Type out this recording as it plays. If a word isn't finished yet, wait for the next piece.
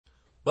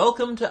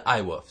Welcome to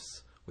iWoofs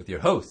with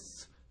your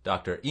hosts,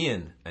 Dr.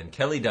 Ian and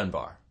Kelly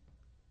Dunbar,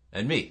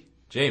 and me,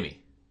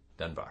 Jamie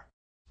Dunbar.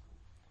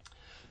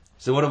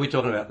 So what are we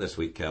talking about this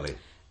week, Kelly?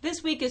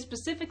 This week is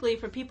specifically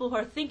for people who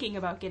are thinking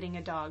about getting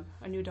a dog,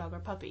 a new dog or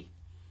puppy.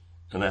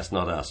 And that's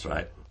not us,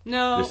 right?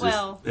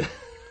 No,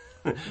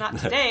 not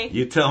today.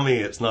 You tell me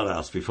it's not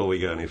us before we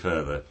go any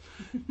further.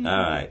 All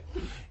right.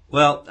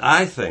 Well,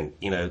 I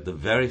think, the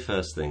very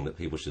first thing that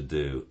people should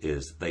do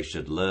is they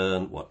should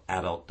learn what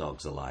adult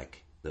dogs are like.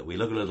 That we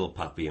look at a little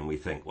puppy and we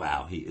think,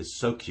 wow, he is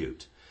so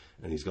cute.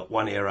 And he's got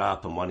one ear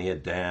up and one ear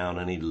down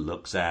and he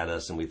looks at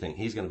us and we think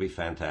he's going to be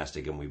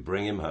fantastic and we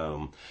bring him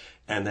home.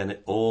 And then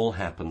it all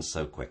happens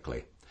so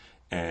quickly.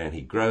 And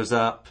he grows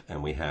up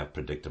and we have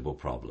predictable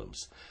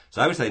problems.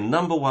 So I would say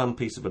number one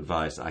piece of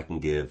advice I can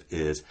give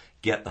is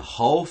get the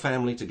whole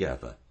family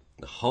together.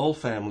 The whole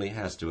family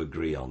has to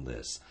agree on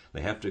this. They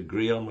have to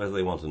agree on whether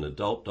they want an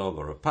adult dog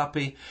or a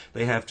puppy.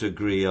 They have to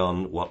agree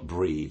on what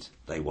breed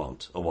they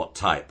want or what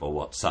type or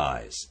what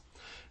size.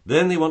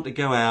 Then they want to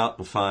go out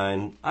and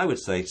find, I would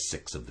say,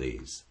 6 of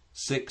these.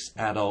 6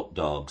 adult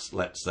dogs,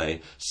 let's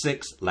say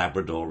 6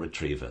 Labrador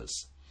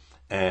Retrievers.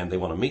 And they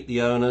want to meet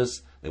the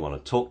owners, they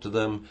want to talk to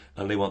them,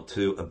 and they want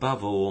to,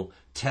 above all,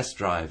 test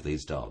drive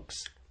these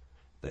dogs.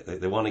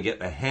 They want to get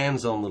their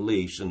hands on the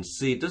leash and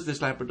see, does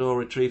this Labrador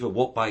Retriever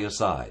walk by your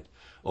side?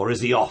 Or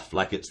is he off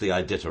like it's the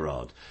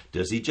Iditarod?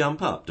 Does he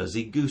jump up? Does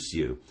he goose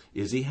you?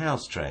 Is he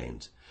house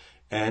trained?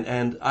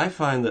 And I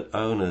find that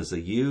owners are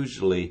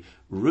usually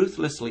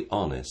ruthlessly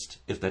honest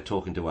if they're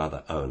talking to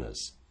other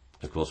owners.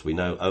 Of course, we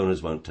know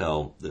owners won't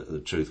tell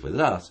the truth with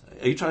us.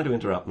 Are you trying to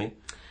interrupt me?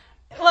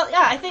 Well,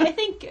 yeah, I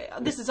think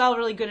this is all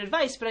really good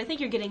advice, but I think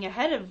you're getting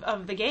ahead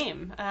of the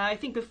game. I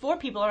think before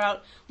people are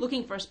out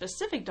looking for a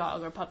specific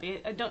dog or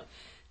puppy,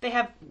 they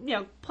have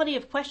plenty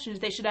of questions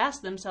they should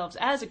ask themselves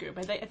as a group.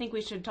 I think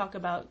we should talk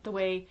about the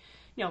way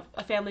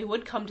a family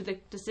would come to the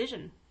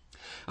decision.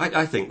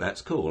 I think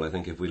that's cool. I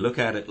think if we look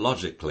at it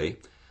logically,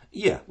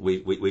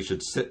 we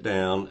should sit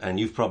down,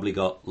 and you've probably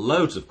got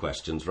loads of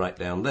questions right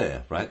down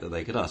there, right, that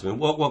they could ask. I mean,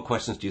 what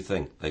questions do you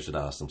think they should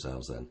ask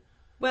themselves then?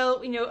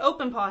 Well,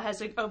 OpenPaw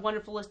has a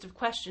wonderful list of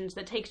questions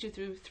that takes you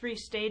through 3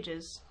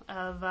 stages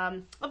of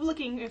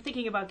looking or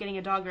thinking about getting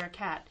a dog or a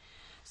cat.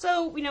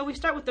 So, we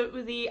start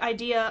with the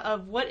idea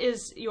of what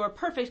is your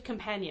perfect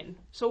companion.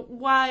 So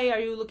why are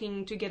you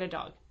looking to get a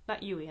dog?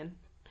 Not you, Ian.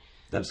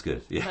 That's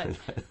good, yeah.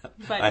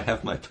 But I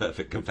have my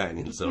perfect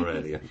companions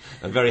already.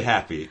 I'm very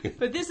happy.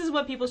 But this is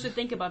what people should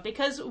think about,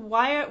 because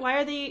why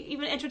are they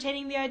even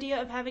entertaining the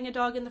idea of having a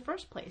dog in the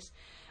first place?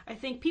 I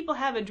think people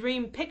have a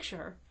dream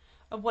picture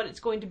of what it's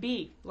going to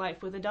be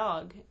like with a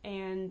dog,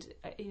 and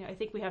I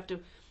think we have to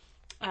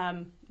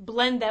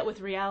blend that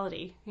with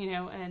reality,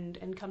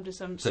 and come to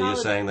some. So you're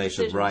saying they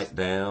decisions. should write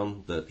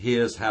down that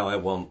here's how I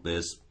want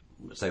this.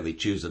 Say they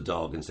choose a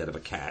dog instead of a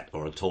cat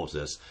or a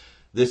tortoise.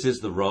 This is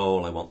the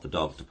role I want the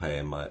dog to play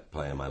in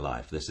my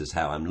life. This is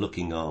how I'm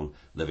looking on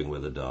living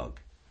with a dog.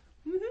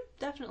 Mm-hmm,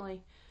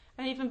 definitely.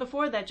 And even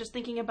before that, just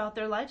thinking about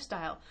their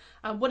lifestyle.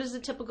 What does a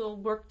typical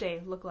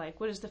workday look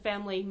like? What does the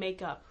family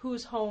make up?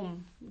 Who's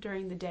home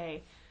during the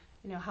day?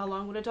 How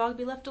long would a dog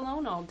be left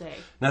alone all day?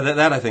 Now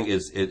that I think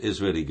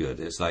is really good.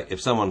 It's like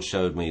if someone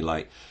showed me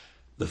like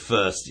the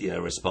first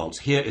response,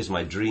 here is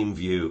my dream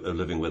view of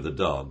living with a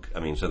dog. I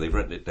mean, so they've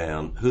written it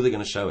down. Who are they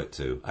going to show it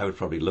to? I would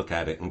probably look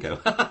at it and go,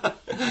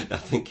 I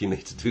think you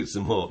need to do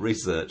some more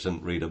research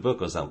and read a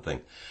book or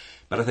something.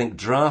 But I think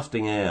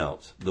drafting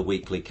out the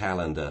weekly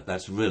calendar,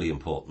 that's really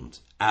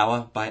important.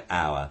 Hour by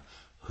hour,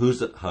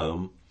 who's at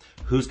home,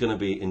 who's going to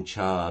be in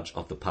charge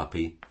of the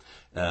puppy,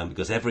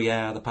 because every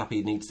hour the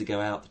puppy needs to go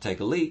out to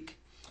take a leak,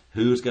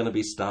 who's going to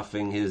be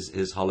stuffing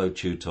his hollow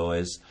chew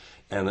toys,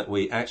 and that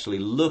we actually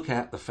look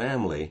at the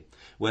family,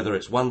 whether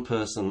it's one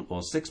person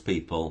or 6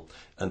 people,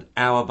 and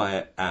hour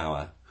by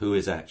hour, who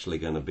is actually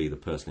going to be the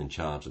person in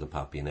charge of the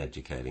puppy and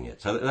educating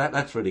it. So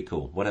that's really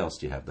cool. What else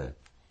do you have there?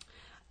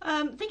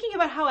 Thinking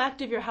about how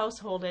active your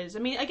household is. I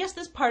mean, I guess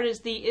this part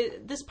of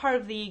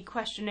the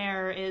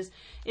questionnaire is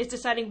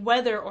deciding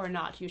whether or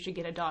not you should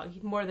get a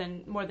dog, more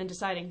than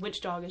deciding which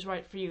dog is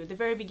right for you. The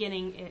very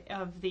beginning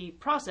of the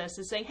process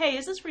is saying, hey,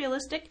 is this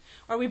realistic?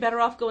 Or are we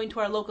better off going to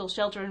our local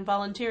shelter and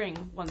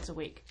volunteering once a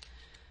week?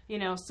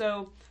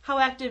 So how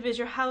active is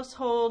your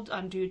household?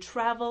 Do you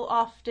travel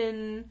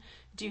often?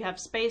 Do you have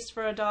space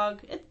for a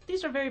dog?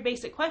 These are very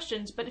basic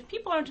questions, but if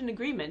people aren't in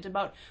agreement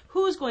about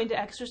who's going to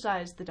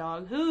exercise the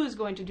dog, who's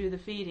going to do the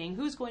feeding,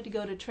 who's going to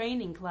go to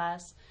training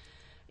class,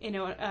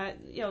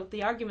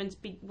 the arguments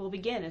will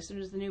begin as soon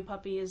as the new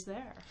puppy is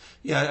there.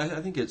 Yeah,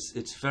 I think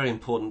it's very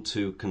important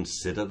to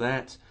consider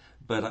that,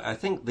 but I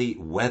think the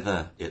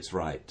whether it's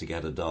right to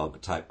get a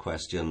dog type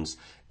questions,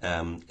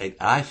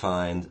 I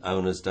find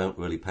owners don't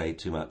really pay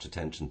too much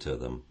attention to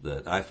them.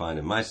 That I find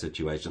in my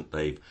situation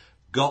they've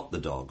got the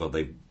dog, or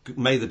they've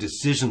made the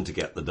decision to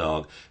get the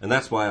dog, and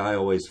that's why I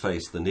always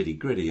face the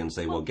nitty-gritty and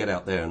say, well, get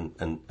out there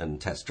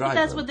and test drive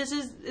That's them. what this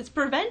is. It's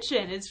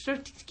prevention. It's for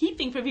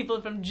keeping for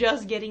people from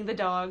just getting the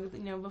dog,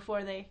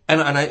 before they...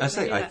 And I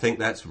think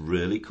that's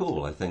really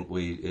cool. I think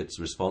it's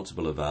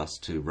responsible of us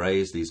to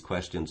raise these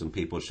questions, and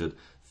people should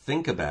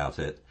think about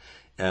it.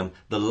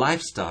 The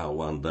lifestyle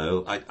one,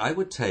 though, I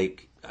would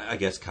take, I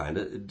guess, kind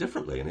of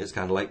differently, and it's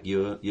kind of like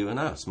you and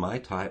us. My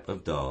type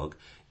of dog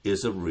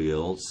is a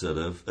real sort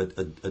of a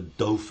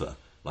dofer,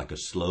 like a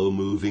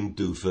slow-moving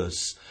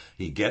doofus.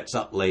 He gets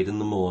up late in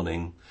the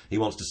morning. He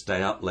wants to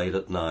stay up late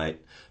at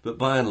night. But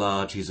by and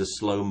large, he's a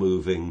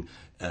slow-moving,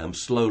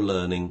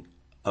 slow-learning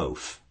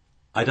oaf.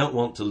 I don't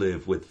want to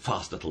live with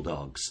fast little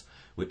dogs,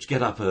 which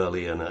get up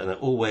early and are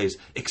always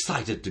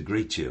excited to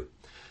greet you.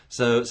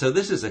 So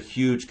this is a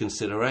huge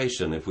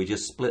consideration if we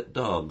just split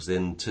dogs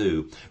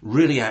into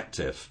really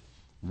active,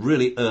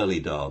 really early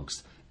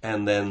dogs,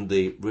 and then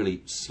the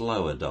really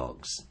slower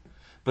dogs.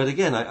 But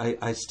again,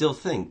 I still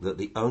think that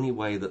the only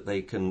way that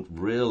they can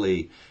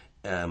really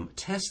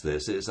test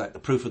this is like the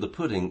proof of the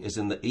pudding is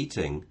in the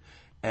eating,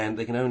 and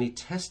they can only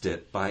test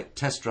it by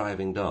test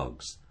driving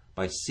dogs,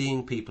 by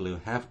seeing people who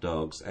have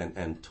dogs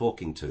and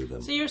talking to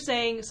them. So you're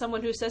saying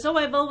someone who says,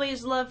 I've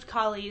always loved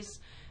collies,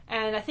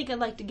 and I think I'd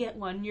like to get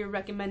one, you're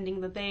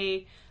recommending that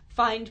they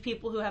find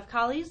people who have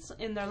collies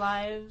in their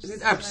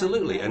lives?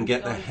 Absolutely, and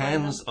get their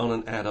hands on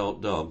an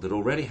adult dog that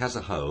already has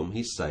a home.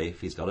 He's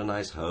safe, he's got a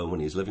nice home,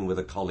 and he's living with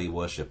a collie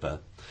worshipper.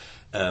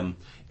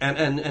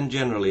 And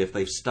generally, if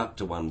they've stuck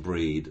to one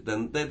breed,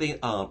 then they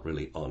aren't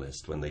really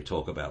honest when they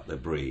talk about their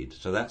breed.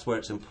 So that's where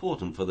it's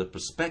important for the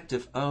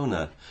prospective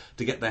owner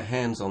to get their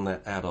hands on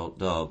that adult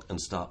dog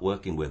and start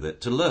working with it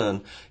to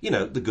learn,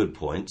 the good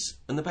points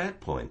and the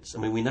bad points. I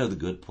mean, we know the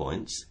good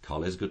points.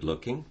 Collie's good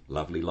looking,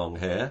 lovely long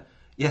hair.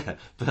 Yeah,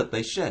 but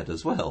they shed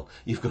as well.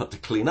 You've got to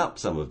clean up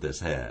some of this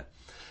hair.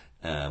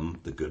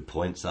 The good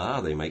points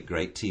are they make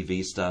great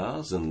TV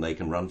stars, and they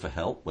can run for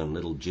help when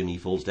little Jimmy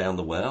falls down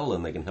the well,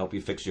 and they can help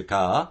you fix your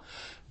car.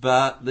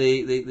 But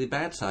the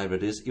bad side of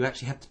it is you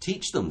actually have to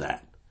teach them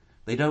that.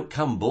 They don't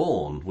come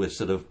born with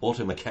sort of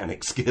auto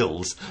mechanic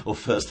skills or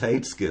first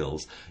aid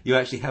skills. You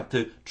actually have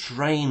to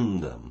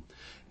train them.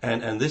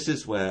 And this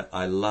is where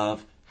I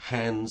love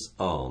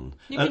hands-on.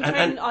 You can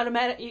train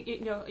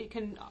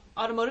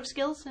automotive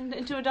skills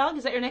into a dog?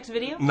 Is that your next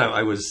video? No,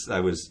 I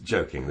was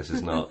joking. This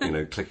is not,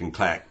 click and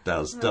clack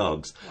does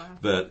dogs. Wow.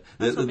 But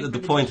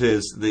the point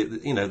is,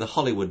 the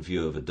Hollywood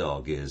view of a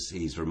dog is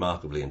he's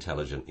remarkably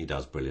intelligent, he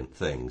does brilliant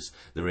things.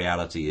 The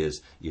reality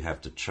is you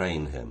have to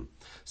train him.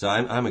 So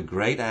I'm a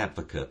great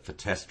advocate for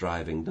test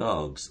driving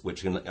dogs,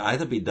 which can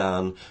either be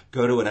done,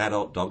 go to an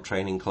adult dog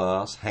training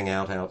class, hang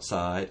out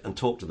outside, and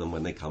talk to them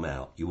when they come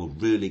out. You will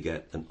really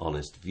get an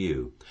honest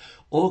view.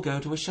 Or go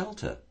to a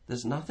shelter.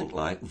 There's nothing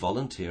like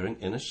volunteering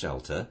in a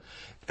shelter,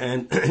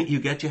 and you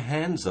get your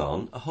hands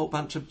on a whole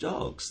bunch of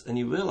dogs, and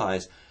you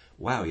realize,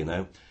 wow,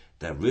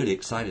 they're really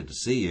excited to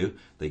see you.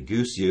 They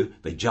goose you,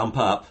 they jump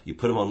up, you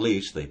put them on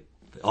leash,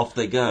 off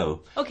they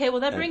go. Okay, well,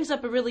 that brings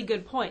up a really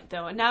good point,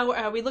 though. And now,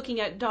 are we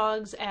looking at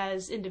dogs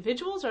as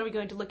individuals, or are we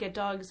going to look at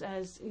dogs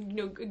as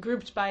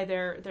grouped by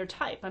their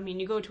type? I mean,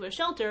 you go to a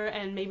shelter,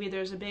 and maybe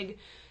there's a big,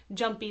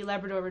 jumpy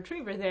Labrador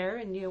Retriever there,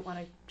 and you don't want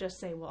to just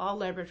say, well, all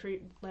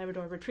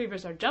Labrador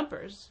Retrievers are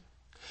jumpers.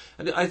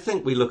 And I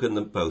think we look at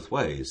them both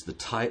ways. The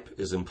type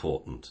is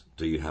important.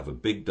 Do you have a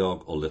big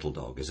dog or little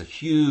dog? There's a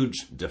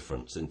huge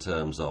difference in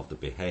terms of the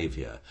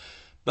behaviour.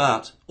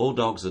 But all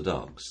dogs are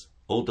dogs.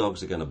 All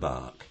dogs are going to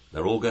bark.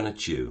 They're all going to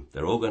chew.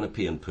 They're all going to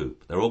pee and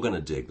poop. They're all going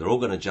to dig. They're all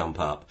going to jump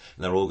up.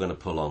 And they're all going to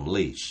pull on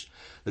leash.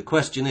 The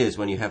question is,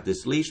 when you have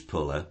this leash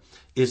puller,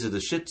 is it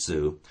a Shih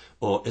Tzu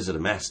or is it a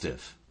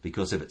Mastiff?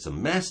 Because if it's a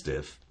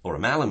Mastiff or a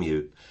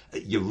Malamute,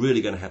 you're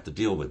really going to have to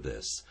deal with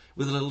this.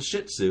 With a little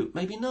Shih Tzu,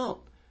 maybe not.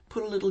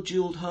 Put a little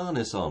jeweled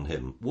harness on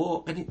him.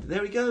 Walk, and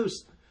there he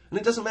goes. And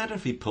it doesn't matter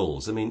if he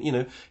pulls. I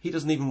mean, he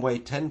doesn't even weigh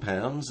 10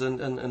 pounds,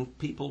 and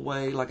people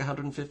weigh like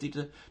 150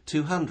 to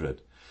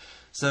 200.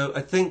 So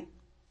I think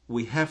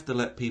we have to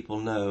let people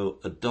know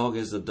a dog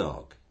is a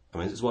dog. I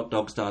mean, this is what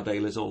Dog Star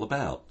Dale is all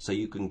about. So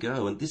you can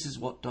go, and this is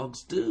what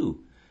dogs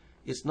do.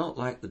 It's not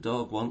like the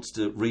dog wants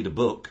to read a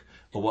book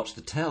or watch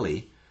the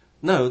telly.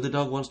 No, the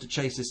dog wants to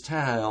chase his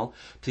tail,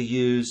 to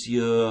use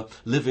your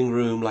living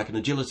room like an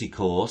agility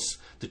course,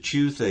 to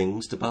chew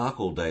things, to bark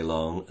all day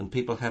long, and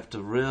people have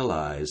to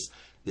realise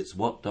it's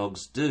what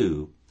dogs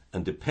do,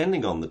 and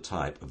depending on the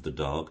type of the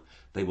dog,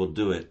 they will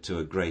do it to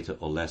a greater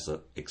or lesser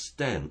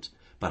extent.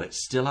 But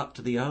it's still up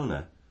to the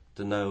owner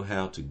to know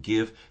how to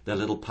give their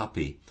little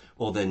puppy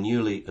or their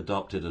newly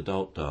adopted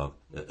adult dog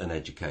an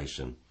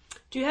education.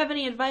 Do you have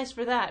any advice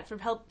for that, for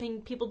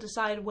helping people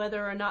decide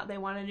whether or not they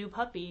want a new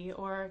puppy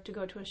or to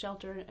go to a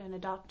shelter and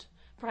adopt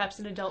perhaps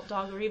an adult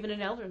dog or even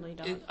an elderly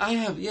dog? I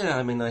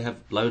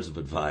have loads of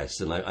advice,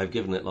 and I've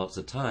given it lots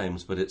of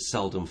times, but it's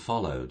seldom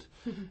followed.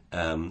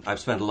 I've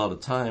spent a lot of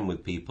time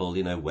with people,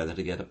 whether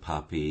to get a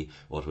puppy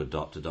or to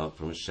adopt a dog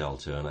from a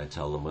shelter, and I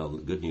tell them, well,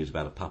 the good news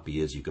about a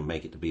puppy is you can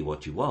make it to be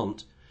what you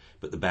want,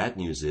 But the bad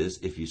news is,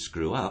 if you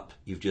screw up,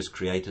 you've just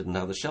created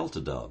another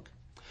shelter dog.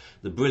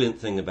 The brilliant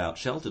thing about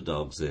shelter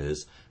dogs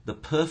is the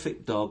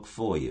perfect dog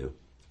for you,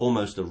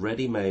 almost a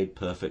ready-made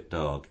perfect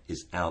dog,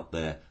 is out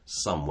there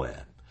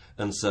somewhere.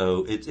 And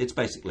so it's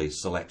basically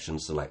selection,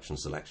 selection,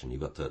 selection.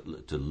 You've got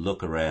to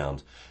look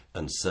around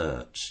and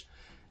search.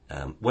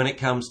 When it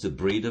comes to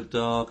breed of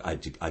dog, I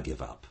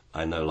give up.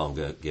 I no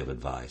longer give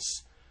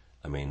advice.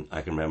 I mean,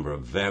 I can remember a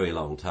very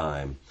long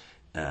time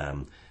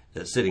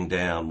sitting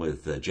down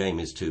with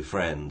Jamie's two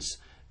friends,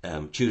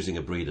 choosing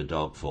a breed of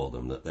dog for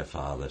them, that their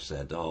father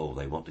said, oh,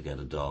 they want to get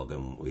a dog,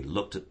 and we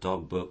looked at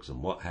dog books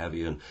and what have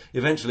you, and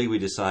eventually we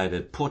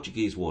decided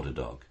Portuguese water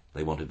dog.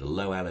 They wanted a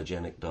low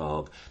allergenic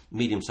dog,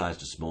 medium-sized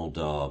to small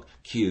dog,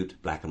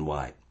 cute, black and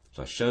white.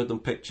 So I showed them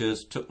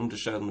pictures, took them to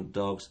show them the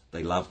dogs,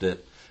 they loved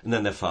it, and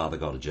then their father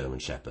got a German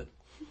Shepherd.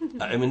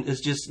 I mean,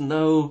 there's just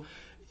no...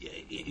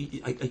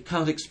 I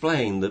can't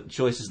explain the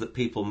choices that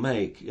people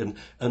make,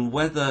 and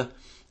whether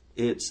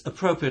it's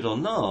appropriate or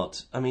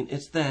not, I mean,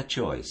 it's their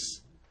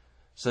choice.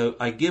 So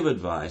I give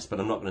advice, but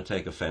I'm not going to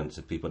take offence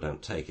if people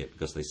don't take it,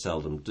 because they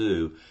seldom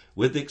do,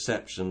 with the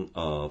exception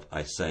of,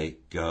 I say,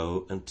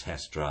 go and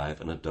test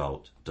drive an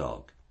adult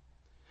dog.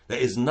 There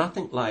is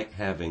nothing like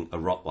having a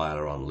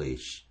Rottweiler on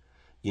leash,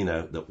 you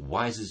know, that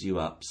wises you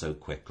up so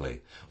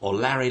quickly. Or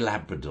Larry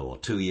Labrador,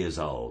 2 years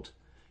old.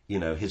 You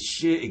know, his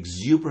sheer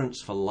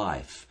exuberance for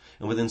life.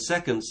 And within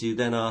seconds, you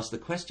then ask the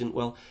question,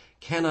 well,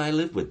 can I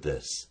live with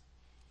this?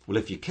 Well,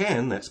 if you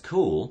can, that's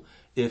cool.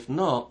 If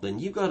not, then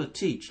you've got to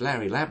teach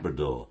Larry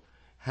Labrador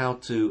how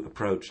to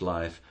approach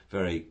life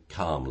very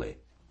calmly.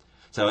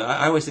 So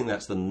I always think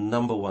that's the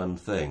number one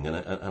thing. And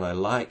I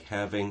like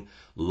having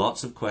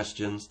lots of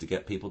questions to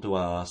get people to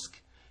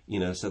ask, you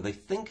know, so they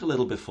think a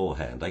little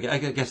beforehand. I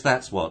guess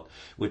that's what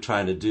we're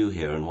trying to do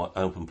here, and what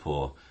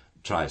OpenPaw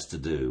tries to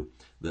do,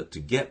 that to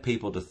get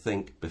people to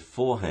think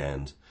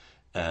beforehand,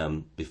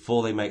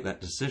 before they make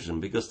that decision,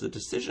 because the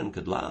decision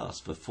could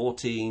last for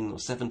 14 or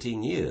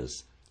 17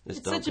 years.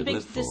 It's such a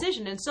big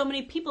decision, and so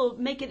many people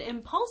make it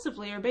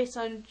impulsively or based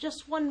on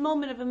just one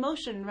moment of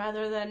emotion,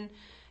 rather than,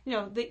 you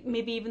know,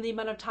 maybe even the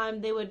amount of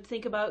time they would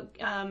think about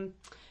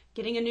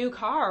getting a new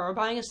car or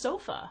buying a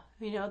sofa.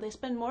 You know, they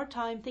spend more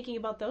time thinking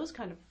about those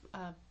kind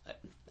of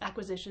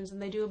acquisitions than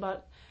they do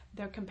about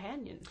their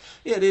companion.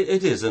 Yeah,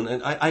 it is,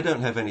 and I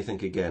don't have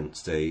anything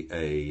against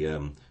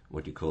a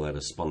what do you call that,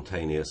 a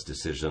spontaneous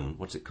decision.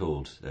 What's it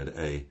called?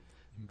 A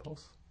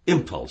Impulse.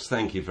 Impulse,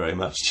 thank you very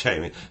much,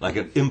 Jamie. Like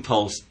an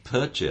impulse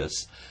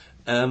purchase,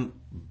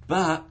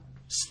 but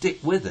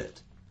stick with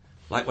it.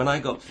 Like when I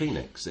got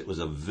Phoenix, it was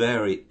a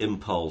very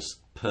impulse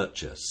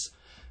purchase.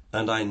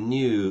 And I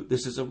knew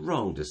this is a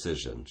wrong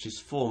decision. She's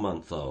 4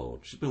 months old.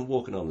 She's been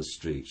walking on the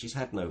street. She's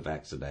had no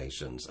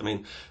vaccinations. I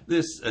mean,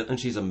 and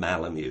she's a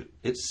Malamute.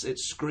 It's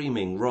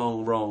screaming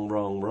wrong, wrong,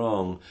 wrong,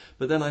 wrong.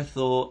 But then I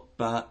thought,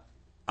 but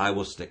I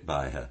will stick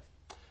by her.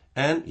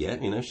 And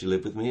yet, you know, she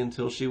lived with me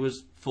until she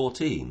was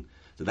 14.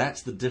 So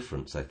that's the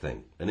difference, I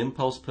think. An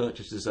impulse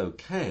purchase is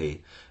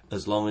okay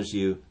as long as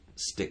you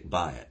stick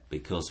by it,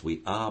 because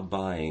we are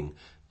buying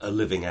a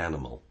living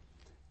animal.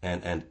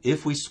 And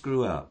if we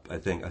screw up, I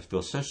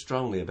feel so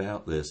strongly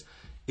about this,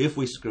 if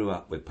we screw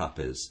up with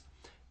puppies,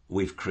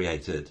 we've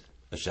created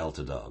a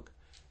shelter dog.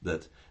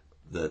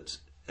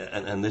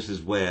 And this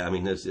is where, I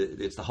mean,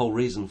 it's the whole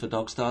reason for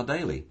Dogstar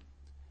Daily,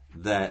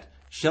 that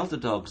shelter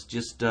dogs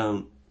just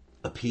don't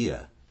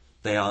appear.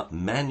 They are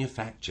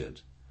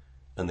manufactured.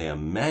 And they are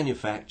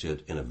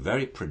manufactured in a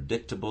very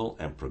predictable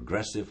and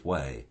progressive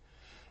way.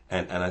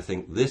 And I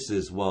think this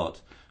is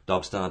what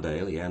Dogstar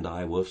Daily and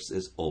iWoofs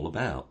is all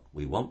about.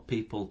 We want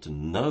people to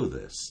know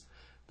this,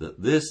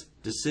 that this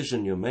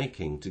decision you're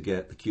making to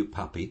get the cute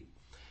puppy,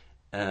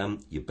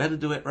 you better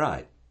do it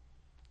right.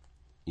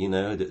 You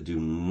know, do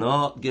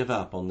not give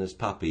up on this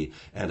puppy,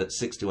 and at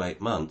 6 to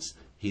 8 months,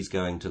 he's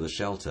going to the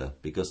shelter,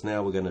 because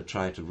now we're going to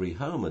try to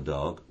rehome a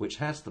dog which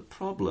has the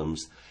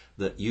problems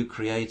that you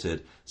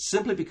created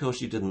simply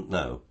because you didn't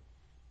know.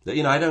 That,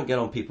 you know, I don't get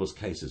on people's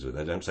cases with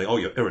it. I don't say, oh,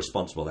 you're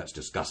irresponsible, that's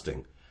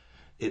disgusting.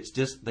 It's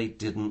just they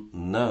didn't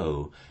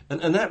know.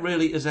 And that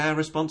really is our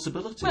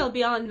responsibility. Well,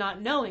 beyond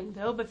not knowing,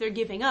 though, but if they're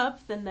giving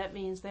up, then that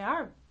means they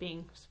are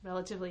being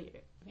relatively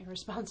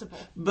irresponsible.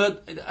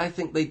 But I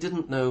think they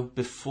didn't know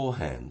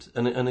beforehand.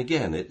 And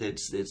again,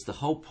 it's the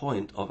whole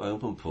point of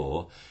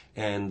OpenPaw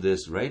and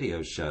this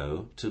radio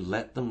show, to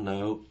let them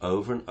know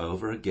over and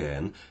over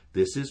again,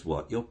 this is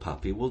what your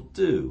puppy will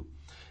do.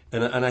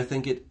 And I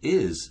think it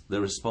is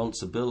the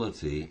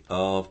responsibility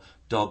of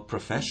dog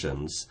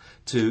professions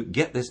to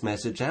get this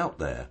message out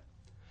there.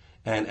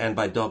 And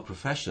by dog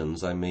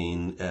professions, I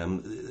mean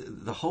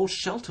the whole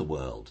shelter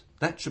world.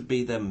 That should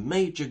be their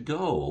major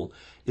goal,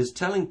 is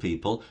telling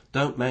people,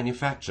 don't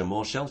manufacture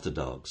more shelter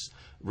dogs,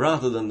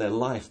 rather than their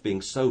life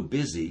being so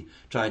busy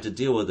trying to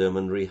deal with them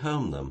and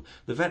rehome them.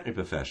 The veterinary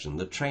profession,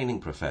 the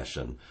training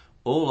profession,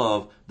 all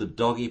of the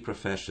doggy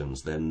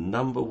professions, their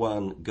number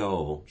one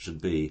goal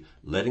should be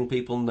letting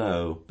people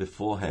know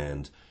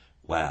beforehand,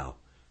 wow,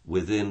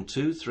 within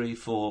 2, 3,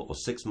 4 or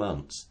 6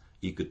 months,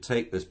 you could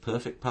take this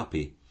perfect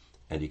puppy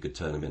and you could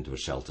turn him into a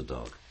shelter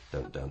dog.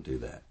 Don't do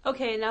that.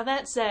 Okay, now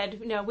that said,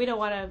 we don't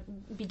want to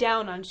be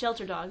down on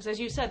shelter dogs. As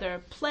you said, there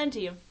are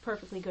plenty of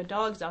perfectly good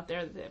dogs out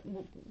there that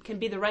can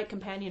be the right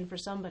companion for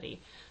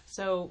somebody.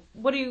 So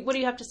what do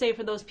you have to say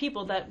for those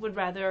people that would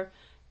rather,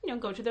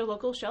 go to their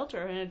local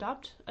shelter and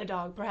adopt a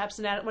dog? Perhaps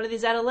one of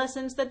these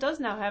adolescents that does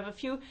now have a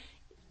few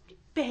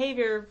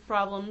behavior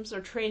problems or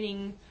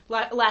training,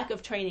 lack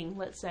of training,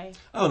 let's say.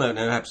 Oh, no,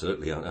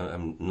 absolutely.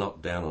 I'm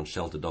not down on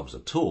shelter dogs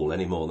at all,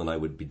 any more than I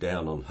would be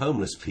down on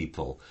homeless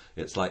people.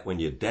 It's like when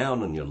you're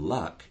down on your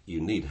luck,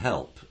 you need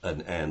help.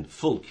 And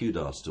full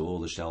kudos to all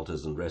the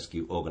shelters and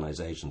rescue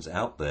organizations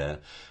out there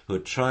who are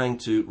trying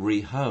to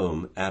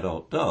rehome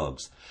adult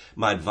dogs.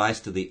 My advice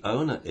to the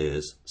owner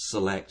is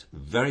select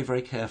very,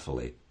 very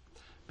carefully,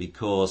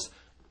 because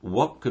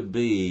what could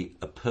be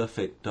a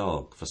perfect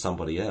dog for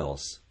somebody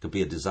else could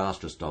be a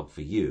disastrous dog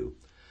for you.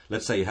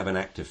 Let's say you have an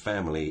active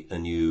family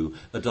and you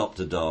adopt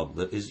a dog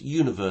that is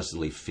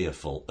universally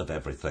fearful of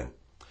everything.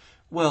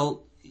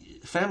 Well,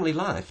 family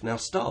life now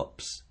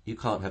stops. You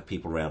can't have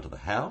people around to the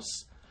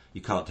house.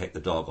 You can't take the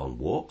dog on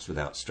walks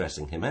without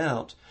stressing him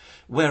out.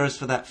 Whereas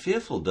for that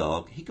fearful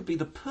dog, he could be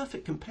the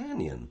perfect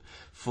companion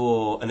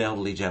for an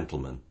elderly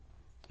gentleman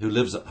who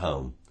lives at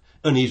home.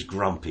 And he's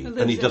grumpy,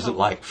 and he doesn't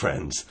like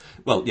friends.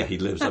 Well, yeah, he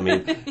lives,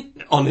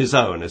 on his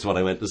own is what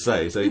I meant to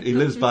say. So he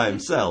lives by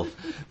himself,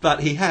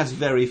 but he has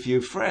very few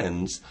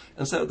friends,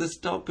 and so this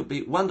dog could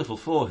be wonderful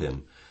for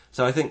him.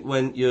 So I think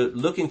when you're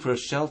looking for a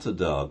shelter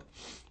dog,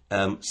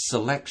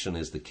 selection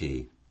is the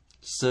key.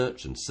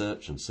 Search and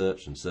search and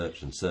search and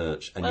search and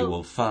search, and you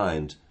will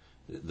find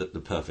the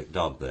perfect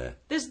dog there.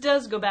 This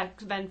does go back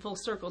then full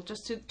circle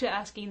just to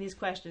asking these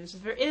questions.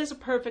 If there is a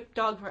perfect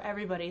dog for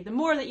everybody, the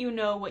more that you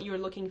know what you're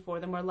looking for,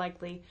 the more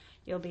likely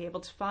you'll be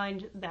able to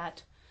find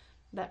that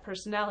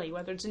personality,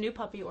 whether it's a new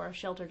puppy or a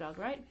shelter dog,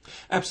 right?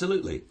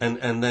 Absolutely.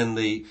 And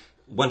then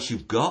once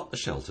you've got a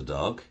shelter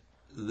dog,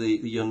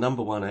 your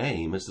number one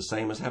aim is the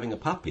same as having a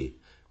puppy.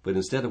 But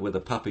instead of with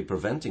a puppy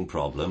preventing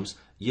problems,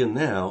 you're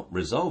now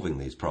resolving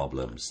these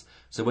problems.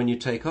 So when you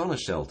take on a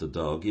shelter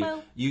dog,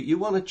 you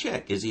want to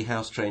check, is he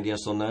house trained,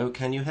 yes or no?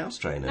 Can you house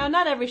train him? Now,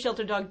 not every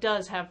shelter dog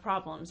does have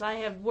problems. I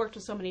have worked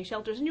with so many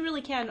shelters, and you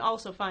really can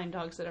also find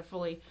dogs that are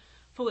fully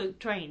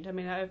trained.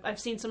 I've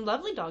seen some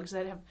lovely dogs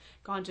that have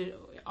gone to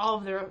all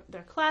of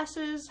their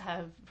classes,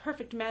 have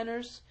perfect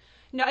manners.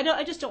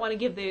 I just don't want to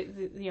give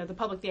the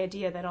public the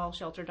idea that all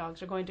shelter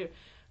dogs are going to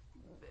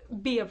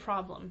be a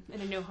problem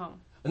in a new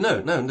home. No,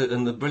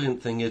 and the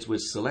brilliant thing is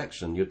with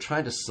selection, you're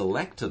trying to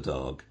select a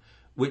dog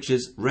which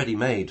is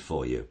ready-made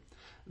for you.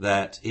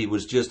 That he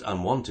was just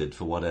unwanted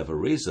for whatever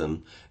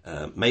reason.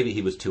 Maybe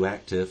he was too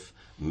active,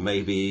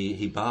 maybe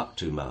he barked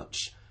too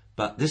much.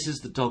 But this is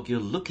the dog you're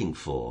looking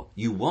for.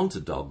 You want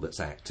a dog that's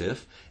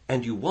active,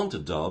 and you want a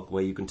dog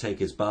where you can take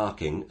his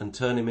barking and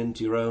turn him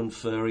into your own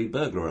furry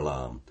burglar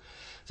alarm.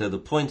 So the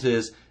point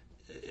is,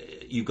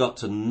 you've got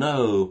to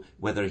know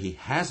whether he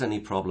has any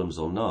problems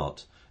or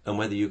not, and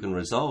whether you can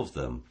resolve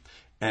them.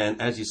 And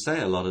as you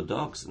say, a lot of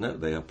dogs, no,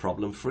 they are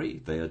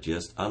problem-free. They are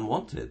just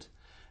unwanted.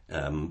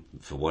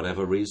 For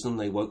whatever reason,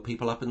 they woke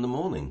people up in the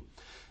morning.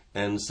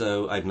 And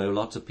so I know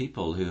lots of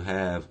people who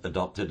have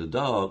adopted a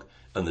dog,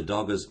 and the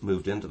dog has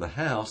moved into the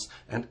house,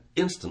 and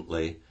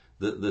instantly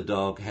the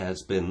dog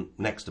has been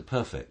next to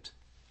perfect.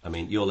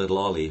 Your little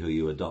Ollie, who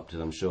you adopted,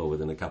 I'm sure,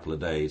 within a couple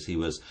of days, he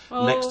was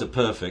next to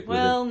perfect.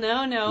 Well,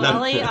 no.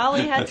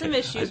 Ollie had some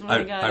issues when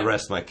we got him. I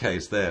rest my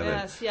case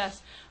there.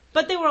 Yes.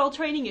 But they were all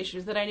training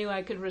issues that I knew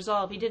I could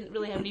resolve. He didn't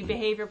really have any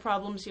behavior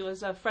problems. He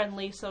was a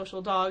friendly,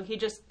 social dog.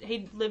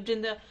 He lived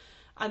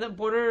on the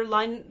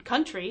borderline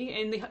country,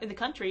 in the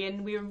country,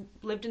 and we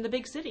lived in the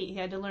big city. He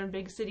had to learn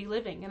big city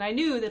living, and I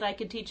knew that I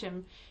could teach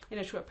him in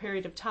a short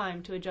period of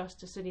time to adjust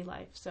to city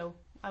life. So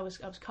I was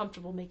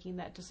comfortable making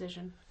that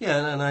decision.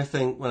 Yeah, and I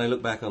think when I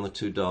look back on the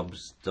two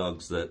dogs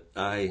that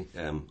I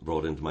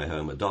brought into my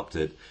home,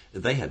 adopted,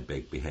 they had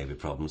big behaviour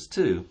problems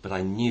too, but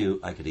I knew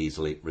I could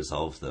easily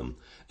resolve them.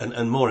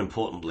 And more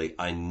importantly,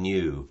 I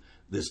knew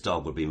this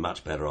dog would be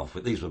much better off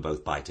with, these were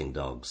both biting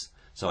dogs.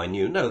 So I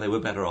knew, they were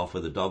better off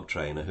with a dog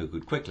trainer who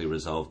could quickly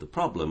resolve the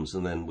problems,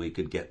 and then we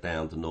could get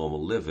down to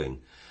normal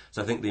living.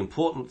 So I think the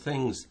important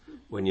things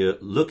when you're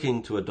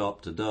looking to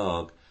adopt a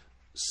dog,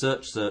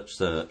 search,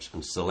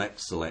 and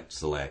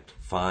select,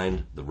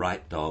 find the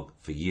right dog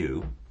for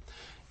you,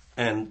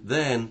 and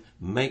then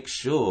make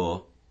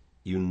sure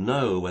you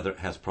know whether it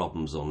has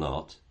problems or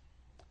not,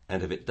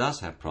 and if it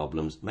does have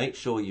problems, make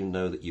sure you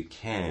know that you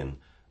can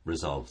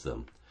resolve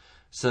them.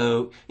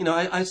 So,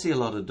 I see a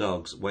lot of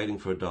dogs waiting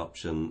for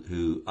adoption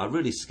who are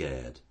really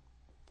scared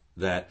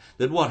that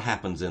what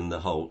happens in the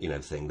whole,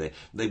 thing,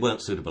 they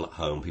weren't suitable at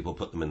home. People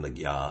put them in the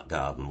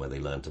garden where they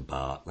learn to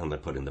bark, and they're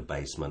put in the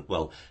basement.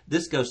 Well,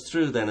 this goes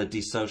through then a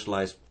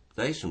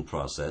desocialization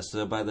process.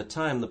 So by the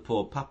time the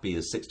poor puppy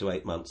is 6 to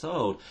 8 months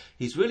old,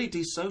 he's really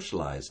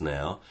desocialized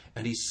now,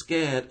 and he's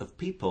scared of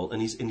people,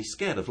 and he's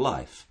scared of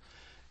life.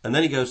 And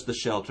then he goes to the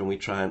shelter, and we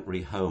try and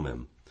rehome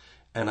him.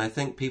 And I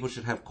think people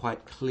should have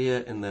quite clear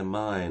in their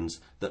minds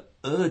the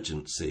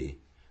urgency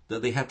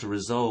that they have to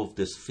resolve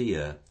this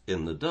fear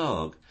in the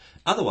dog.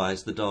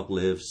 Otherwise, the dog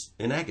lives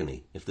in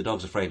agony. If the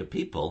dog's afraid of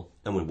people,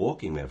 and we're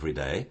walking every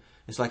day,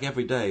 it's like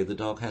every day the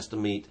dog has to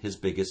meet his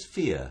biggest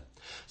fear.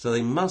 So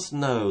they must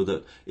know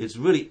that it's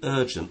really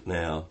urgent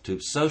now to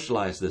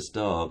socialize this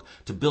dog,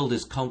 to build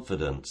his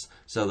confidence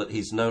so that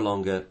he's no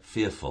longer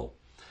fearful.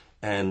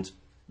 And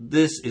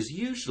this is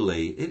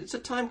usually, it's a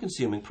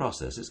time-consuming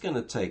process. It's going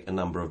to take a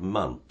number of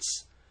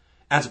months.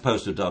 As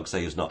opposed to a dog,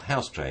 say, who's not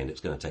house-trained,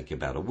 it's going to take you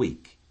about a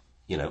week.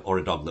 Or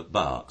a dog that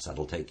barks,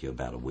 that'll take you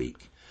about a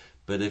week.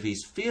 But if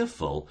he's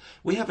fearful,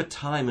 we have a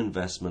time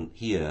investment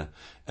here,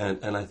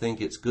 and I think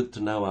it's good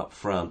to know up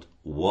front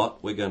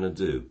what we're going to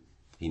do.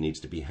 He needs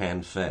to be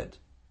hand-fed.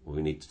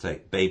 We need to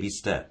take baby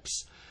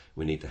steps.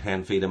 We need to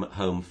hand-feed him at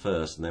home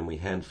first, and then we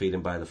hand-feed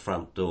him by the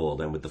front door,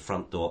 then with the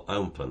front door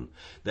open.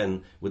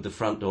 Then with the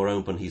front door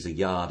open, he's a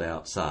yard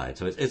outside.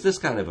 So it's this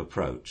kind of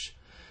approach.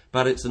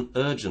 But it's an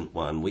urgent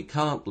one. We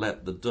can't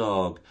let the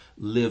dog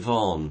live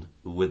on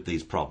with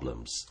these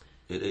problems.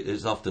 It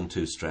is often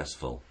too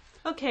stressful.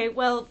 Okay,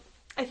 well,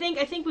 I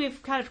think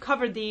we've kind of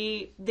covered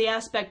the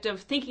aspect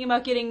of thinking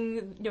about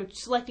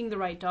selecting the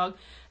right dog.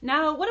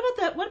 Now, what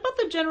about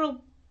the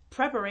general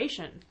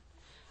preparation?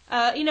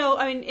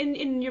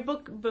 In your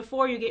book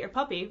Before You Get Your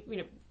Puppy,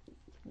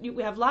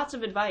 we have lots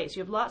of advice.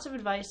 You have lots of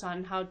advice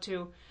on how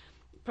to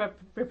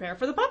prepare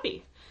for the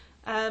puppy.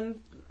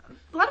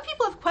 A lot of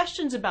people have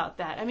questions about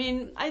that. I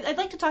mean, I'd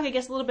like to talk, I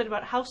guess, a little bit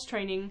about house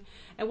training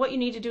and what you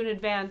need to do in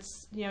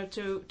advance,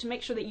 to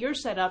make sure that you're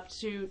set up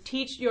to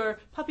teach your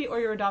puppy or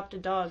your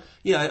adopted dog.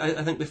 Yeah,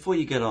 I think before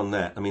you get on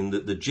that, I mean,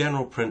 the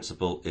general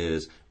principle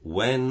is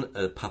when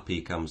a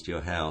puppy comes to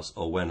your house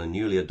or when a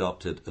newly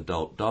adopted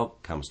adult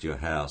dog comes to your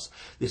house,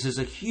 this is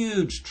a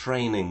huge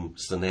training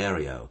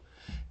scenario.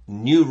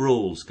 New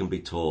rules can be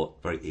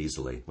taught very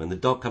easily. When the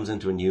dog comes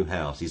into a new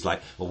house, he's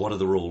like, well, what are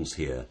the rules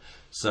here?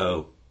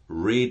 So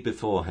read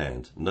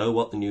beforehand. Know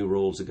what the new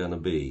rules are going to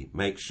be.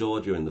 Make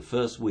sure during the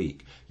first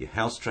week you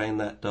house train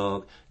that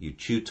dog, you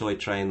chew toy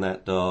train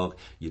that dog,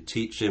 you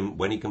teach him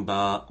when he can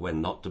bark,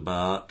 when not to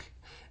bark.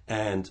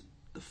 And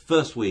the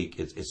first week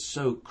is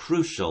so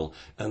crucial,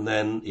 and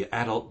then your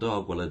adult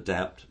dog will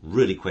adapt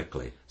really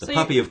quickly. The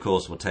puppy, of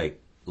course, will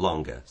take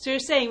longer. So you're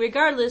saying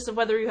regardless of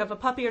whether you have a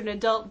puppy or an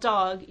adult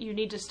dog, you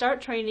need to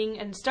start training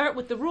and start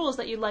with the rules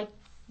that you'd like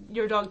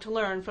your dog to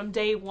learn from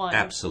day one.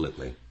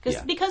 Absolutely.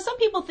 Because some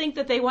people think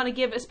that they want to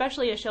give,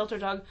 especially a shelter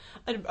dog,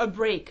 a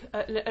break,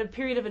 a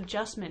period of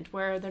adjustment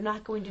where they're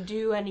not going to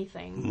do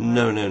anything.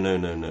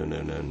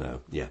 No.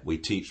 Yeah, we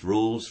teach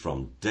rules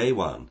from day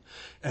one.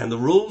 And the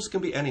rules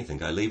can be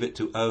anything. I leave it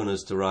to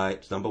owners to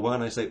write. Number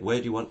one, I say, where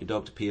do you want your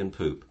dog to pee and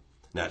poop?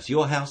 Now, it's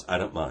your house, I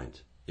don't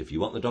mind. If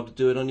you want the dog to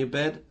do it on your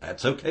bed,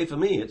 that's okay for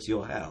me, it's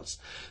your house.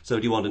 So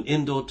do you want an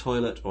indoor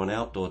toilet or an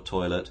outdoor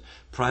toilet,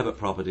 private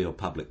property or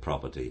public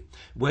property?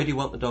 Where do you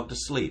want the dog to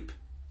sleep?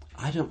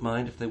 I don't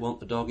mind if they want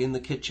the dog in the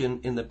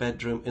kitchen, in the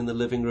bedroom, in the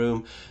living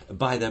room,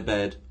 by their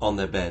bed, on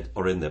their bed,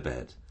 or in their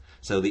bed.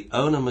 So the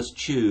owner must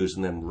choose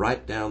and then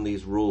write down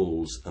these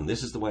rules, and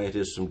this is the way it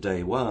is from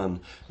day one.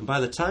 And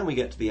by the time we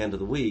get to the end of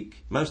the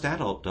week, most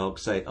adult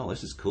dogs say, oh,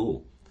 this is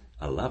cool.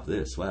 I love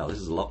this. Wow, this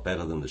is a lot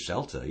better than the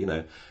shelter.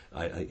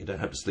 I don't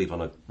have to sleep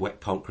on a wet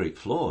concrete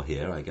floor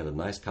here. I get a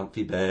nice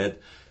comfy bed,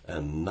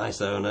 a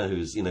nice owner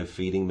who's,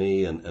 feeding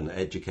me and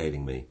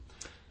educating me.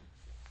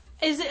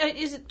 Is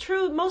it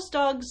true most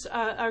dogs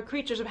are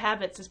creatures of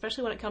habits,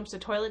 especially when it comes to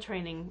toilet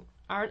training?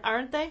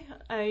 Aren't they?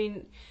 I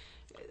mean,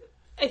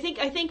 I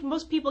think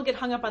most people get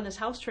hung up on this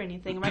house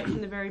training thing right from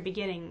the very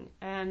beginning,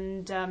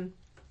 and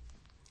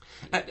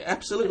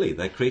absolutely,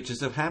 they're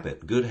creatures of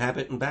habit, good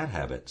habit and bad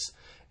habits.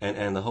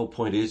 And the whole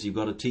point is you've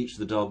got to teach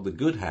the dog the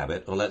good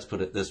habit, or let's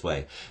put it this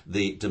way,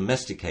 the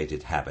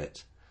domesticated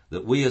habit,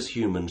 that we as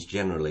humans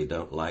generally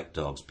don't like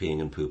dogs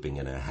peeing and pooping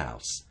in our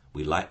house.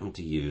 We like them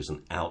to use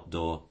an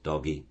outdoor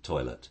doggy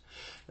toilet.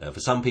 For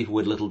some people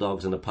with little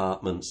dogs in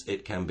apartments,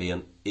 it can be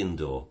an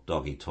indoor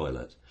doggy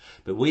toilet.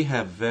 But we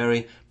have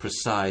very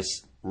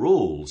precise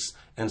rules,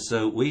 and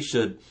so we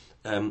should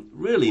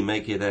really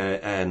make it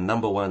our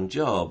number one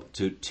job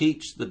to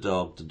teach the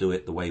dog to do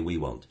it the way we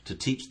want, to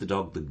teach the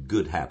dog the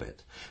good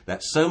habit.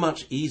 That's so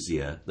much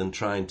easier than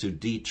trying to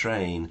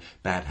detrain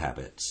bad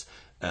habits.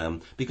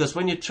 Because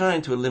when you're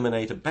trying to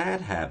eliminate a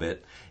bad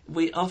habit,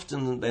 we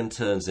often then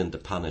turns into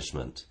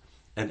punishment.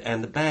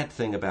 And the bad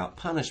thing about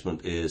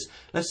punishment is,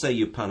 let's say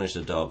you punish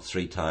a dog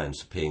 3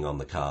 times for peeing on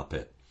the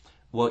carpet.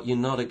 Well, you're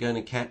not going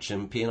to catch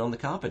him peeing on the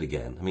carpet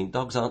again. I mean,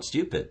 dogs aren't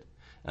stupid.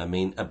 I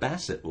mean, a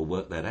basset will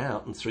work that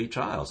out in 3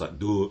 trials. Like,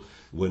 duh,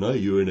 when I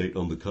urinate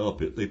on the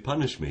carpet, they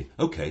punish me.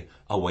 Okay,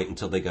 I'll wait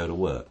until they go to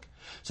work.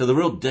 So the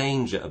real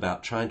danger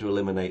about trying to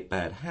eliminate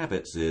bad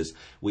habits is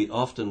we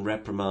often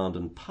reprimand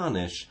and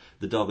punish.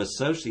 The dog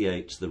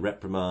associates the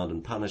reprimand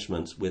and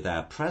punishments with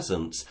our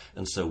presence,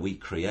 and so we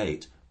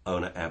create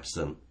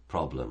owner-absent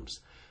problems.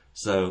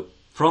 So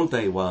from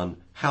day one,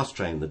 house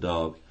train the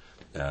dog.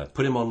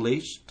 put him on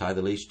leash, tie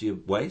the leash to your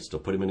waist, or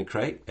put him in a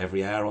crate.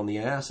 Every hour on the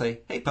air,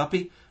 say, "Hey,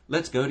 puppy,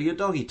 let's go to your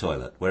doggy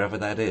toilet," wherever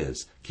that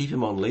is. Keep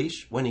him on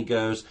leash. When he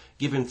goes,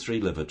 give him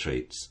 3 liver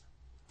treats.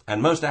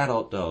 And most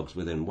adult dogs,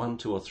 within 1,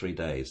 2, or 3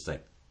 days,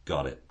 say,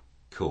 "Got it.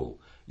 Cool.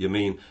 You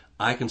mean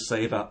I can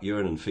save up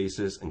urine and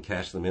feces and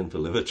cash them in for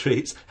liver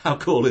treats? How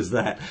cool is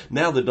that?"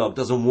 Now the dog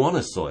doesn't want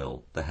to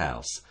soil the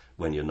house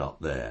when you're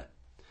not there.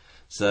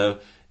 So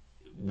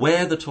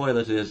where the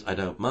toilet is, I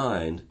don't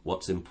mind.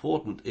 What's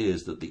important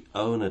is that the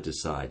owner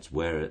decides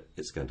where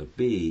it's going to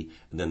be,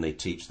 and then they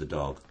teach the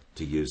dog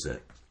to use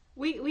it.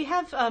 We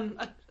have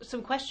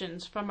some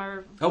questions from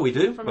our Oh, we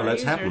do? from Well, our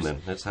let's have them users,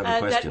 then. Let's have a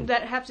question.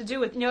 that have to do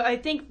with, I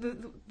think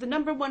the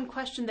number one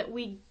question that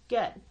we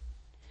get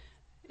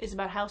is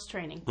about house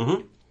training.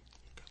 Mm-hmm.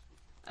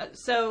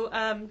 So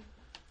I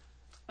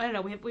don't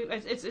know.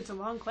 It's a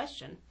long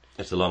question.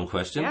 It's a long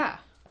question. Yeah.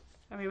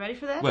 Are we ready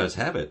for that? Well, let's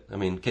have it. I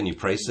mean, can you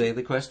say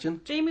the question?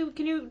 Jamie,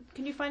 can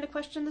you find a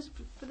question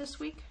for this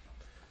week?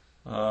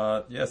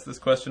 Yes, this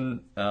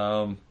question.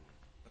 I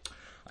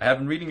have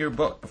been reading your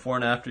book, Before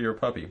and After Your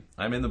Puppy.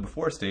 I'm in the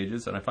before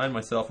stages, and I find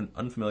myself in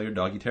unfamiliar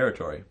doggy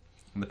territory.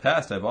 In the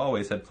past, I've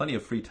always had plenty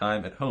of free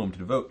time at home to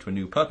devote to a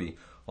new puppy,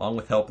 along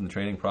with help in the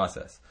training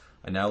process.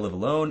 I now live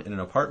alone in an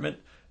apartment,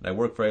 and I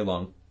work very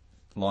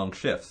long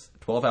shifts,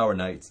 12-hour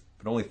nights,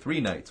 but only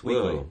 3 nights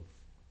weekly. Whoa.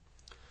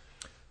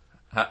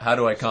 How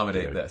do I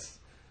accommodate this?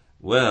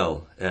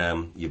 Well,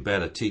 you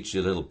better teach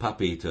your little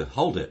puppy to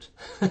hold it.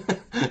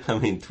 I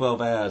mean,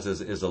 12 hours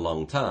is a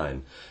long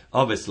time.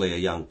 Obviously, a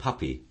young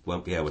puppy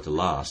won't be able to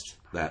last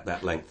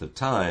that length of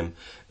time,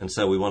 and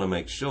so we want to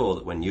make sure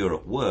that when you're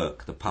at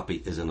work, the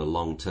puppy is in a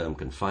long-term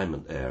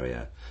confinement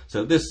area.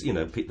 So this,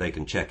 they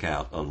can check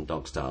out on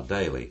Dogstar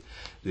Daily.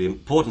 The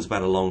importance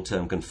about a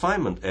long-term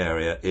confinement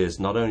area is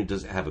not only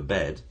does it have a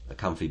bed, a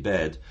comfy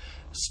bed,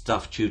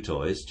 stuffed chew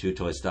toys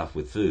stuffed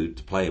with food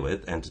to play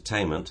with,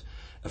 entertainment,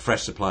 a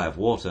fresh supply of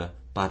water,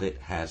 but it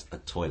has a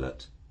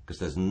toilet, because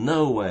there's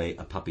no way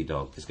a puppy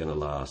dog is going to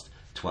last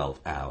 12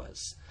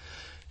 hours.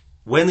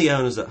 When the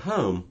owner's at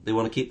home, they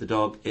want to keep the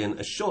dog in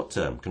a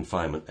short-term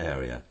confinement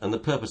area, and the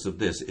purpose of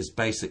this is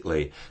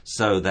basically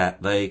so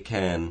that they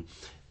can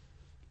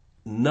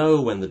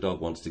know when the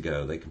dog wants to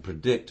go, they can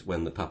predict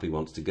when the puppy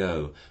wants to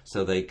go,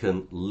 so they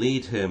can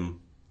lead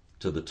him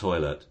to the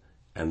toilet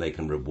and they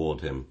can reward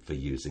him for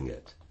using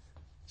it.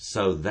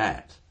 So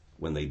that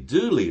when they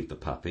do leave the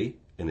puppy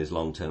in his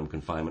long-term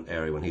confinement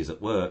area when he's at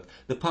work,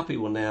 the puppy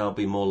will now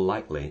be more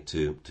likely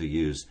to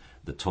use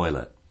the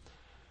toilet.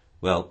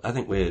 Well, I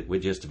think we're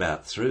just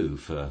about through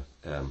for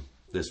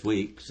this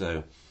week,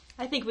 so...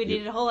 I think we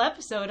needed a whole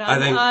episode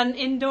on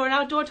indoor and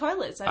outdoor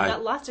toilets. I've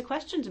got lots of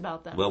questions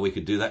about them. Well, we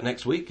could do that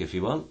next week if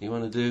you want. You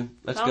want to do...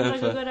 Let's Sounds go like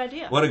for... a good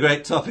idea. What a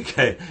great topic,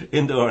 eh?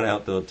 Indoor and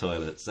outdoor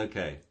toilets.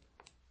 Okay.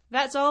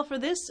 That's all for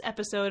this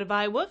episode of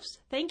iWoofs.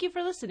 Thank you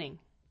for listening.